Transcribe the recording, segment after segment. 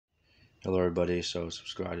Hello, everybody. So,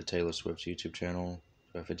 subscribe to Taylor Swift's YouTube channel.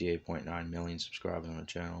 We have 58.9 million subscribers on the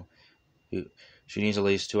channel. She needs at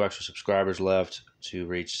least 2 extra subscribers left to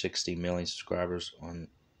reach 60 million subscribers on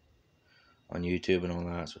YouTube and all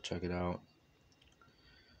that. So, check it out.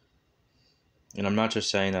 And I'm not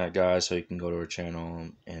just saying that, guys, so you can go to her channel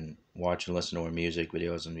and watch and listen to her music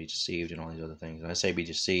videos and be deceived and all these other things. And I say be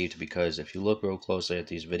deceived because if you look real closely at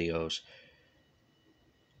these videos,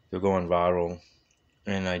 they're going viral.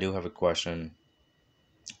 And I do have a question.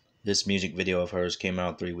 This music video of hers came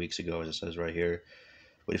out 3 weeks ago, as it says right here.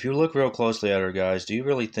 But if you look real closely at her, guys, do you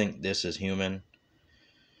really think this is human?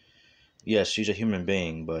 Yes, she's a human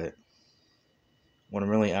being, but what I'm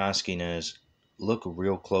really asking is, look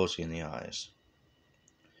real closely in the eyes.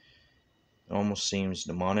 It almost seems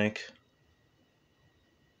demonic.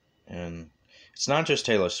 And it's not just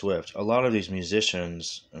Taylor Swift. A lot of these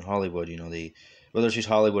musicians in Hollywood, whether she's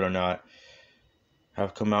Hollywood or not,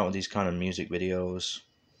 have come out with these kind of music videos.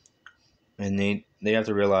 And they have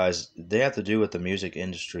to realize they have to do what the music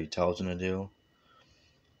industry tells them to do.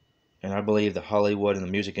 And I believe that Hollywood and the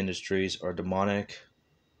music industries are demonic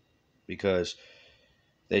because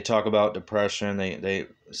they talk about depression. They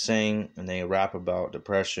sing and they rap about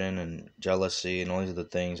depression and jealousy and all these other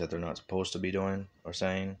things that they're not supposed to be doing or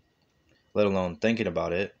saying, let alone thinking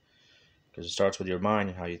about it, because it starts with your mind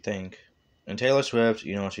and how you think. And Taylor Swift,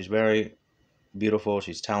 she's very beautiful.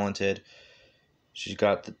 She's talented. She's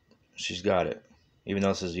got it. Even though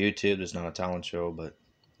this is YouTube, it's not a talent show, but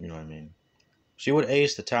you know what I mean. She would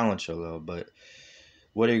ace the talent show though, but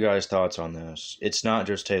what are you guys' thoughts on this? It's not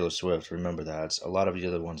just Taylor Swift, remember that. It's a lot of the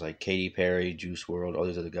other ones like Katy Perry, Juice WRLD, all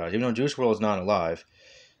these other guys. Even though Juice WRLD is not alive,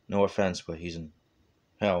 no offense, but he's in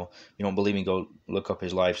hell. You don't believe me, go look up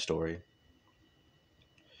his life story.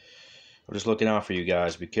 I'm just looking out for you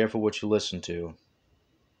guys. Be careful what you listen to.